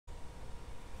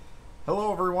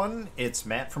Hello everyone, it's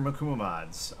Matt from Akuma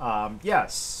Mods.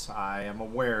 Yes, I am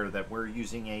aware that we're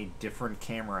using a different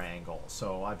camera angle,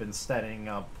 so I've been setting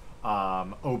up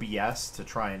OBS to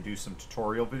try and do some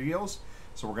tutorial videos.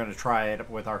 So we're going to try it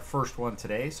with our first one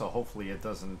today, so hopefully it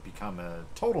doesn't become a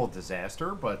total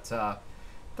disaster, but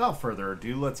without further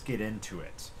ado, let's get into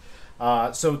it.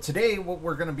 So today what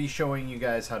we're going to be showing you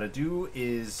guys how to do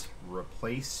is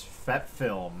replace FEP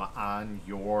film on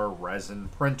your resin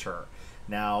printer.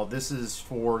 Now, this is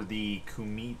for the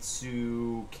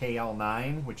Kumitsu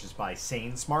KL9, which is by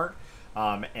Sainsmart.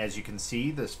 As you can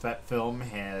see, this FEP film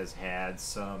has had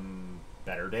some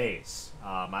better days.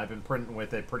 I've been printing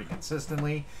with it pretty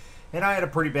consistently, and I had a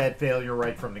pretty bad failure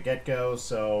right from the get-go,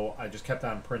 so I just kept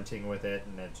on printing with it,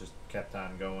 and it just kept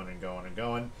on going and going and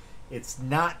going. It's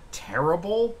not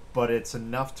terrible, but it's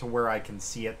enough to where I can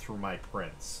see it through my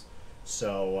prints.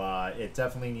 So it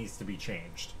definitely needs to be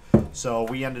changed. So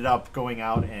we ended up going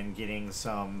out and getting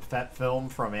some FEP film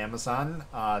from Amazon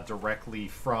directly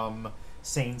from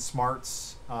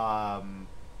Sainsmart's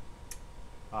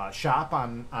shop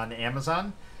on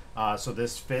Amazon. So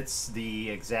this fits the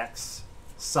exact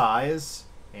size,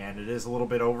 and it is a little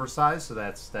bit oversized, so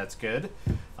that's good.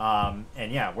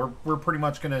 And yeah, we're pretty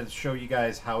much going to show you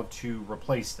guys how to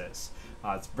replace this.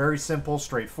 It's very simple,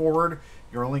 straightforward.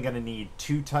 You're only going to need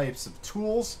two types of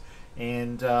tools,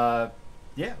 and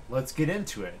yeah, let's get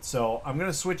into it. So I'm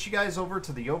going to switch you guys over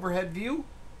to the overhead view,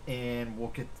 and we'll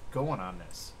get going on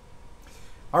this.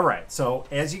 Alright, so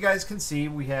as you guys can see,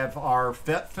 we have our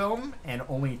FEP film, and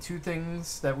only two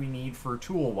things that we need for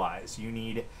tool-wise. You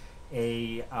need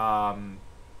a,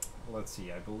 let's see,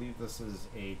 I believe this is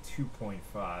a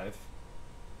 2.5.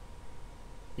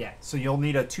 Yeah, so you'll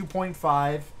need a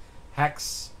 2.5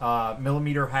 hex,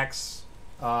 millimeter hex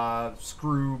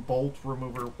screw, bolt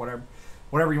remover,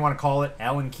 whatever you want to call it,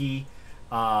 Allen key.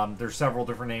 There's several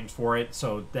different names for it.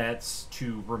 So that's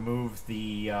to remove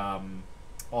the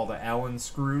all the Allen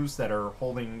screws that are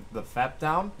holding the FEP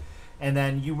down. And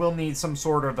then you will need some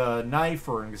sort of a knife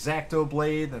or an X-Acto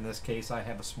blade. In this case, I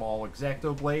have a small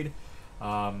X-Acto blade.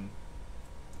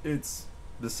 It's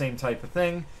the same type of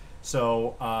thing.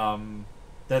 So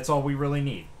that's all we really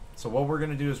need. So what we're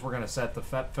going to do is we're going to set the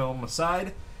FEP film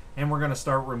aside, and we're going to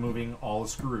start removing all the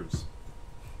screws.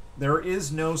 There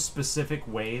is no specific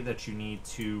way that you need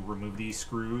to remove these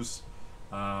screws.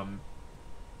 I've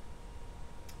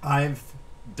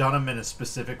done them in a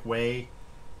specific way,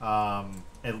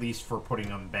 at least for putting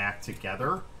them back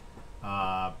together.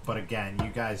 But again, you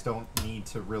guys don't need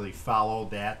to really follow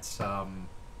that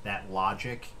that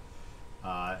logic.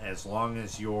 As long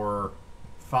as you're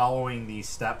following these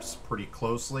steps pretty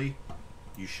closely,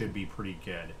 you should be pretty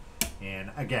good.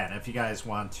 And again, if you guys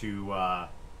want to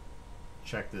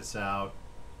check this out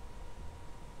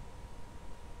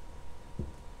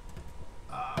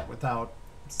without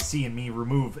seeing me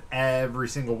remove every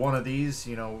single one of these,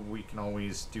 you know, we can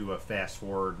always do a fast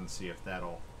forward and see if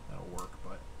that'll work.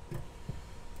 But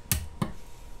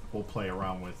we'll play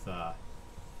around with the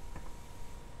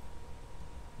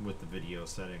video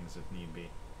settings if need be.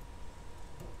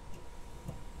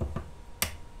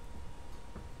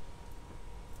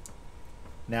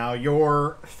 Now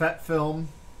your FEP film,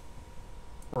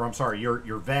 or I'm sorry,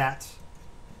 your vat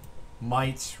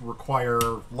might require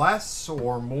less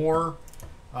or more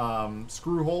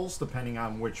screw holes depending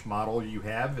on which model you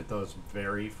have. It does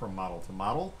vary from model to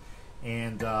model.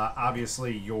 And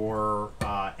obviously your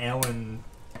Allen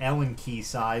key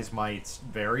size might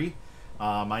vary.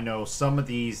 I know some of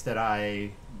these that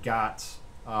I got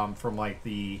from like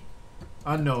the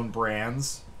unknown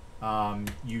brands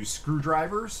use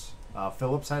screwdrivers,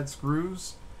 Phillips head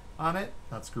screws on it.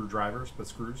 Not screwdrivers, but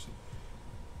screws.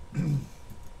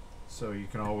 So you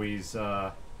can always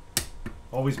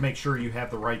make sure you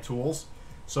have the right tools.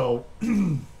 So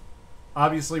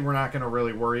obviously we're not going to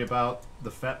really worry about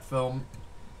the FEP film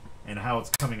and how it's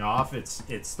coming off.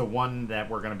 It's the one that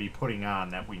we're going to be putting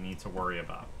on that we need to worry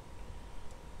about.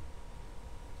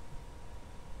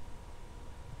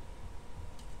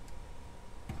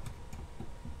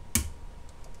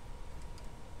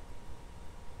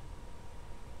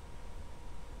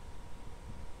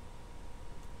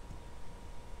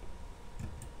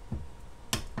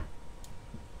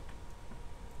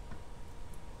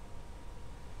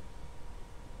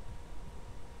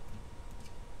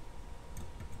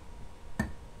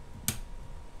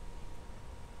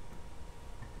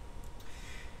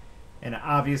 And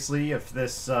obviously, if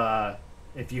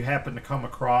you happen to come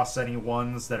across any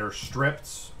ones that are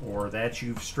stripped or that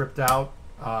you've stripped out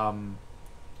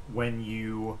when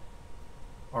you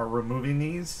are removing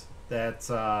these, that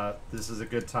this is a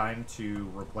good time to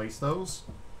replace those.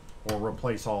 or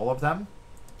replace all of them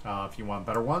if you want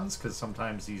better ones, because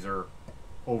sometimes these are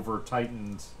over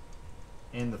tightened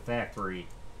in the factory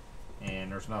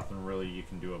and there's nothing really you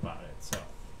can do about it. So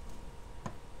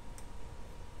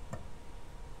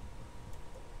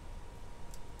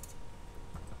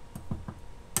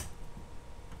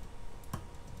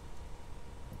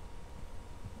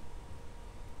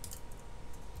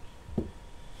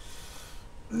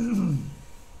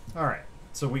all right,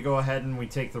 so we go ahead and we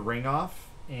take the ring off,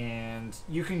 and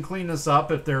you can clean this up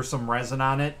if there's some resin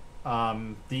on it.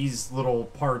 These little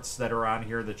parts that are on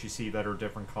here that you see that are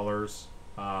different colors,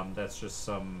 that's just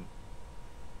some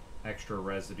extra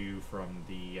residue from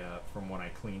the from when I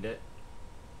cleaned it.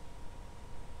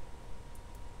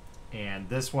 And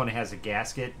this one has a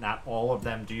gasket. Not all of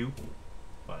them do,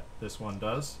 but this one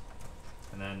does.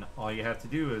 And then all you have to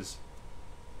do is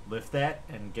lift that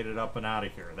and get it up and out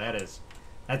of here.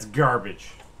 That's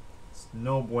garbage. It's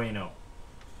no bueno.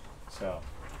 So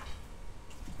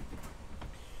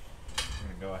I'm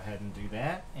gonna go ahead and do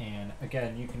that. And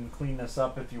again, you can clean this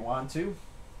up if you want to.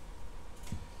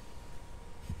 I'm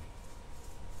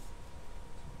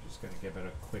just gonna give it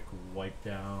a quick wipe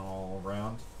down all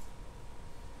around.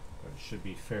 But it should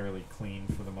be fairly clean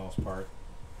for the most part.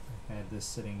 I had this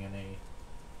sitting in a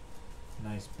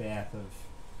nice bath of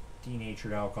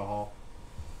denatured alcohol.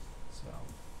 So,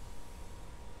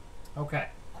 okay.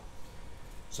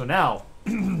 So now,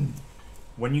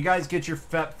 when you guys get your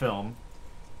FEP film,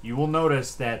 you will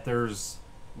notice that there's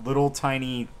little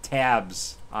tiny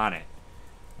tabs on it.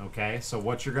 Okay, so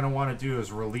what you're going to want to do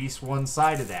is release one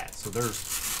side of that. So there's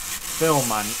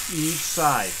film on each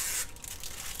side.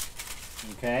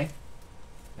 Okay,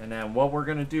 and then what we're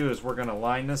going to do is we're going to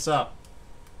line this up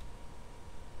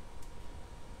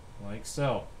like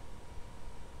so.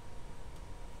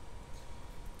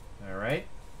 All right.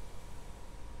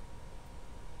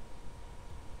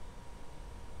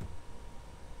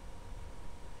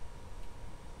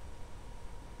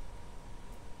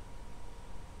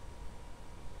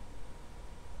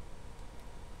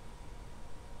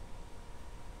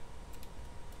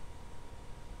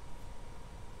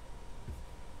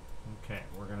 Okay,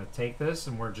 we're going to take this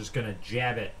and we're just going to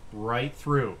jab it right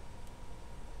through.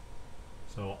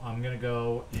 So I'm going to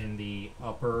go in the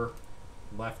upper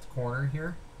left corner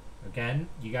here. Again,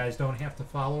 you guys don't have to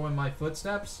follow in my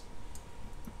footsteps.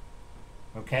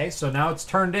 Okay, so now it's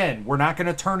turned in. We're not going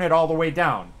to turn it all the way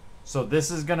down. So this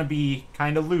is going to be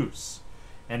kind of loose.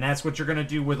 And that's what you're going to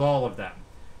do with all of them.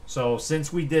 So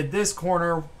since we did this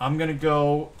corner, I'm going to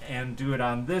go and do it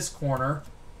on this corner.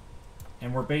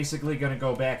 And we're basically going to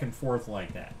go back and forth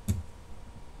like that.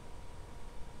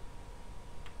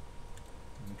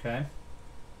 Okay.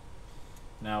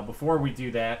 Now, before we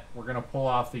do that, we're going to pull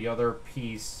off the other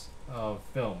piece of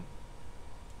film.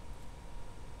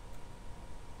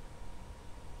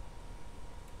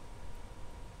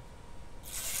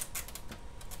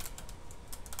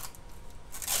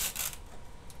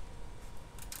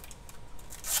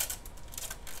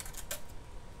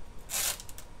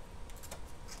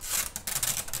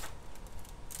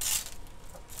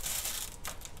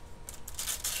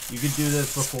 You could do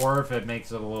this before if it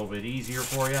makes it a little bit easier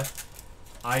for you.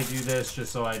 I do this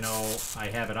just so I know I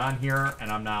have it on here and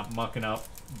I'm not mucking up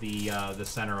the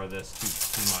center of this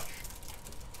too much.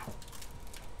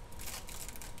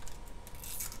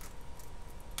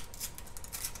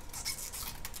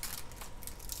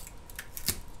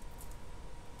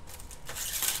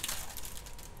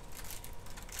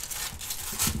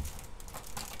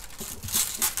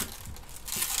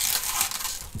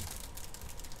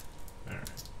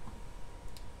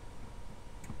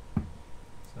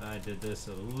 I did this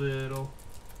a little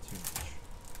too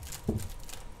much.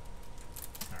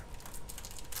 Alright.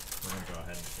 We're going to go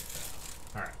ahead and take that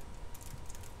out. Alright.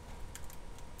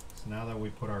 So now that we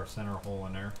put our center hole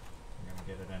in there, we're going to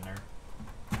get it in there.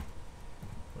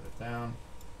 Put it down.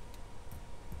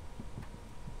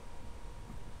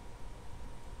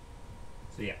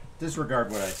 So yeah,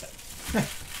 disregard what I said.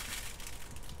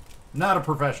 Not a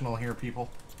professional here, people.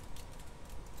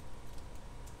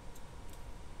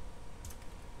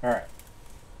 Alright.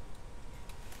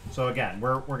 So again,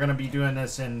 we're going to be doing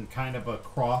this in kind of a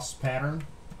cross pattern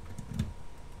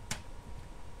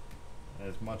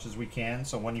as much as we can.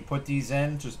 So when you put these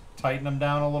in, just tighten them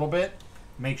down a little bit.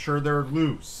 Make sure they're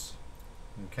loose.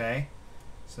 Okay?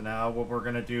 So now what we're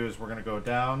going to do is we're going to go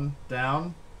down,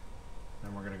 down,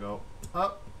 and we're going to go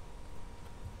up.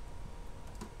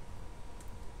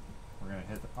 We're going to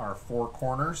hit our four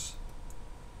corners.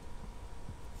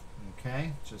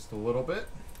 Okay, just a little bit.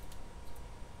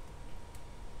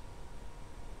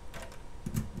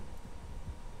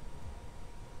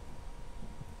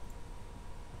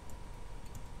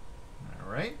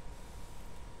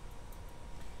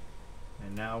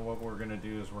 now what we're going to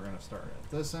do is we're going to start at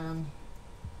this end.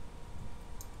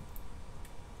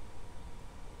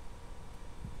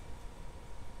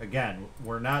 Again,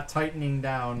 we're not tightening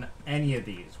down any of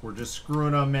these. We're just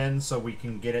screwing them in so we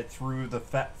can get it through the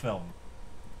FEP film.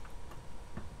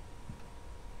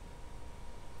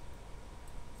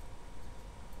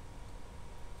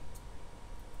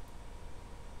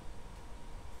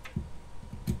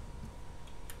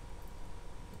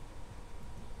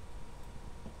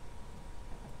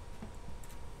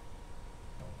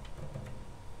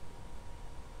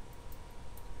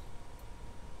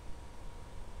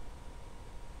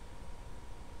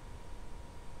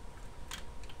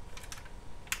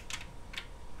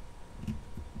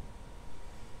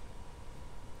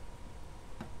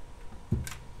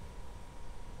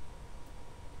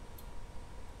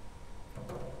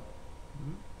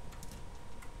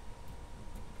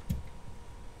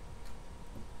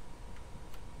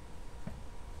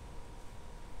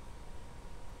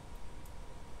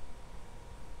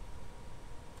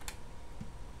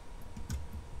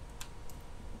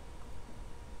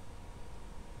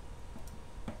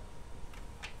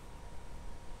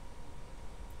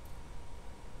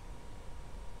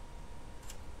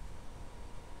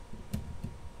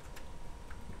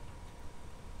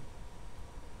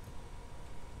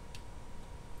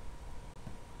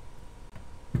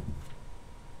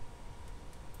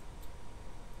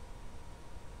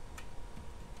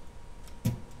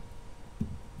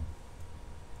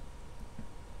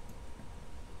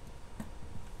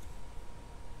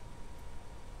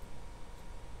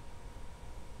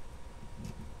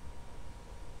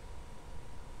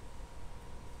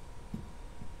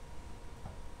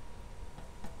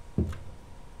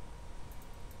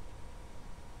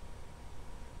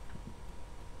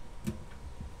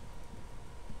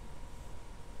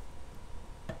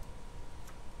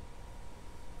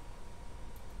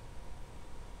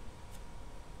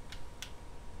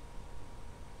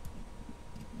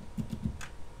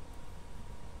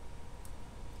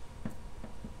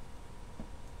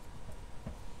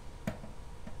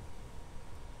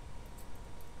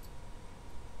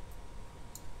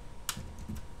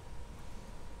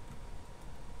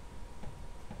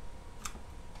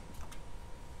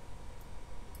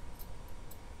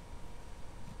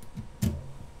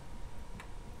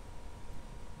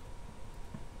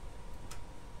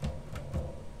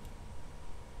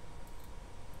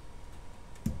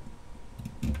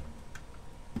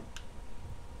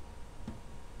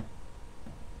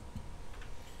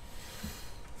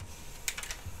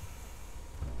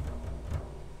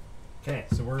 Okay,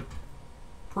 so we're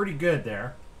pretty good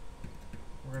there.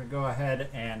 We're going to go ahead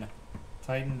and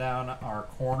tighten down our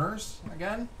corners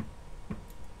again.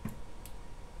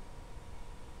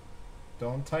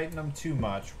 Don't tighten them too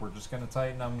much. We're just going to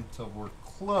tighten them till we're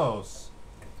close,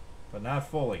 but not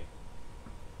fully.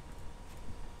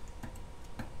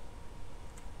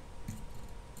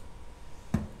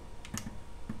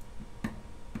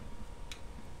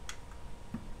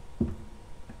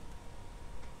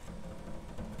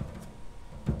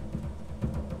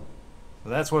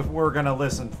 That's what we're going to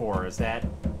listen for, is that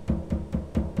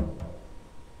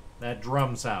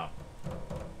drum sound.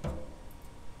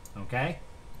 Okay?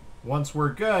 Once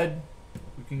we're good,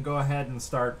 we can go ahead and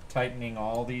start tightening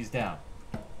all these down.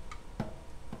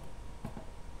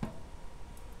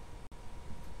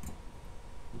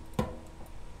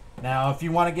 Now, if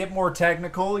you want to get more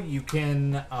technical, you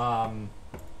can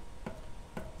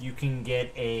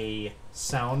get a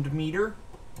sound meter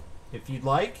if you'd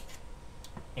like,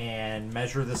 and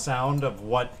measure the sound of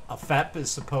what a FEP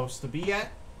is supposed to be at.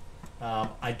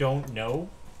 I don't know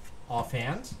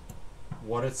offhand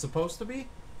what it's supposed to be,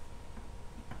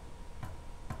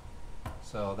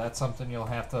 so that's something you'll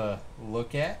have to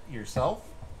look at yourself.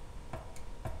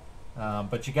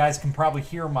 But you guys can probably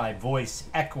hear my voice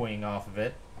echoing off of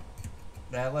it.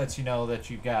 That lets you know that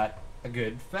you've got a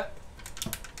good FEP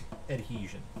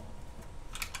adhesion.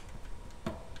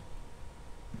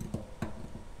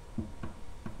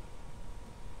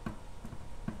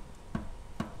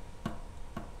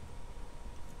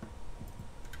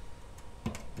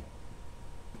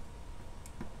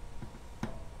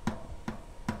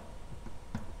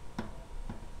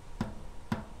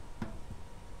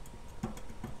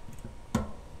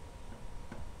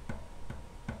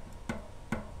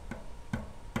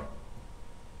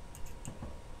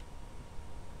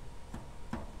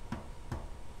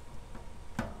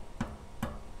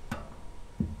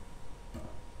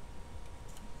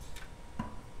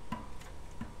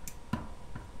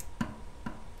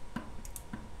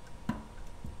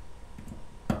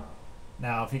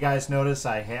 Now, if you guys notice,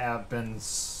 I have been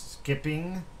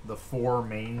skipping the 4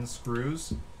 main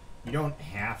screws You don't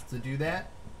have to do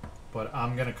that, but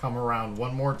I'm going to come around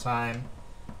one more time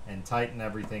and tighten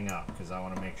everything up because I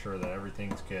want to make sure that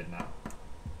everything's good now.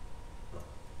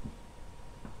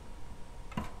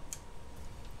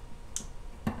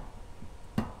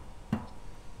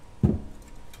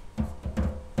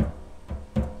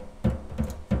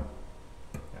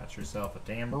 Got yourself a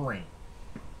tambourine.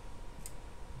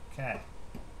 Okay.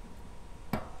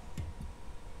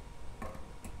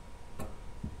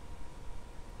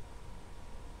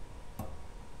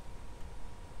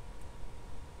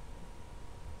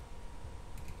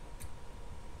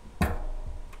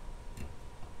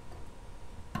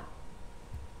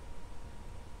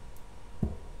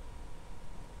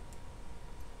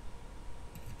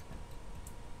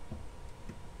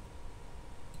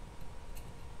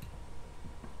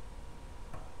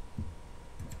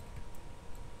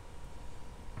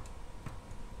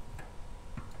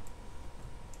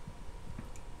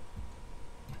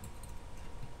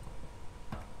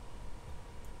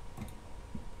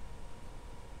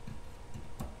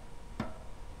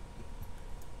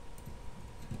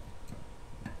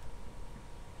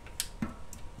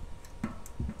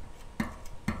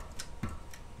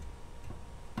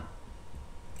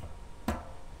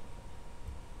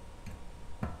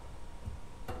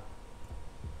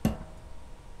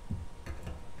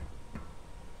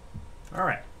 All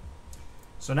right,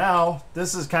 so now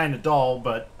this is kind of dull,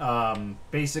 but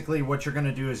basically what you're going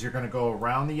to do is you're going to go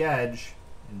around the edge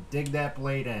and dig that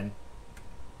blade in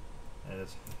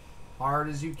as hard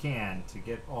as you can to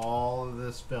get all of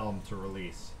this film to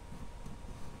release.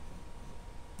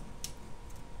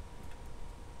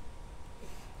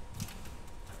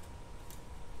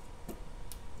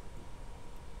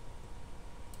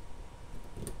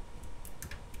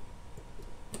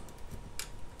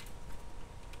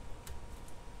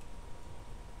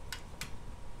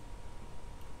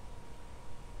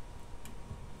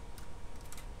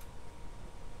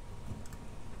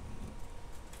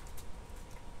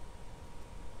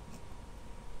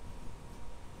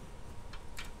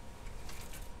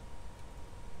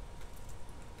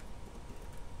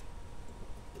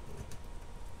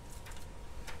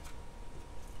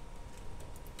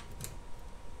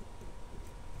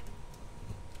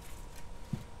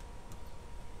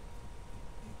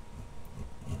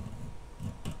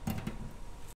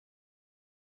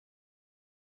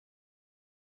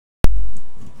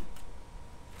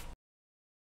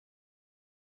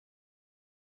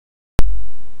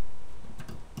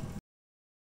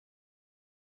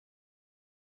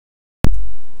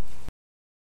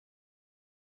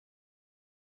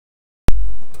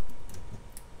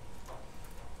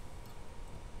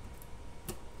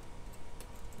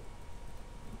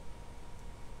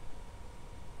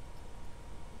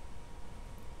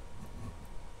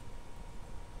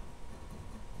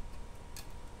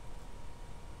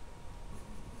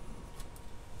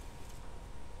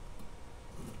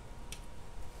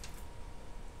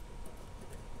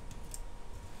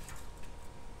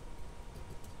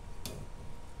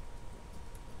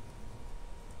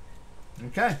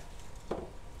 Okay,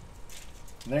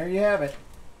 there you have it.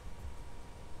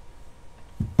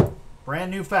 Brand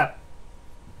new FEP.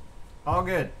 All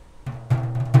good.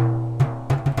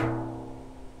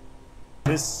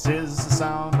 This is the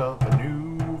sound of a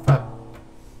new FEP.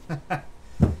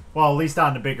 Well, at least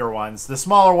on the bigger ones. The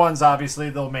smaller ones, obviously,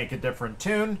 they'll make a different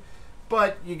tune,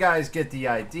 but you guys get the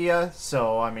idea.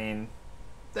 So, I mean,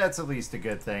 that's at least a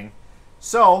good thing.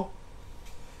 So,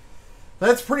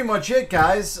 that's pretty much it,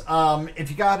 guys. If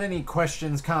you got any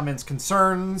questions, comments,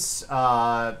 concerns,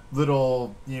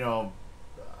 little, you know,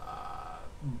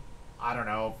 I don't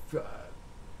know,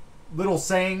 little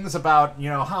sayings about, you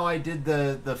know, how I did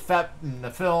the FEP and the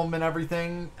film and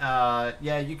everything,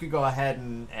 yeah, you could go ahead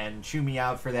and chew me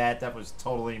out for that. That was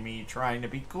totally me trying to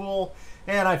be cool,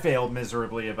 and I failed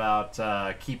miserably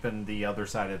about keeping the other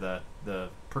side of the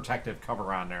protective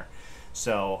cover on there.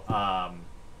 So,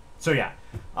 so yeah,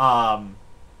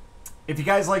 if you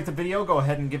guys like the video, go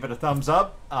ahead and give it a thumbs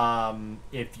up.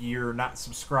 If you're not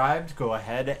subscribed, go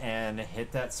ahead and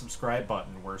hit that subscribe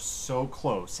button. We're so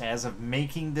close. As of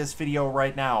making this video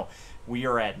right now, we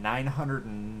are at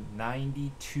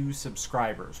 992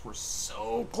 subscribers. We're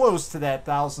so close to that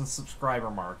 1,000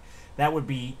 subscriber mark. That would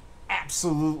be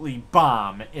absolutely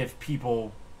bomb if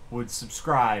people would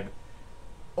subscribe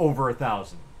over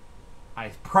 1,000. I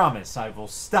promise I will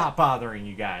stop bothering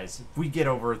you guys if we get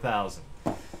over 1,000.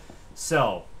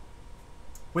 So,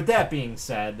 with that being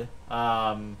said,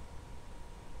 until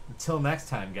next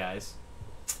time, guys,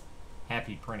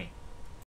 happy printing.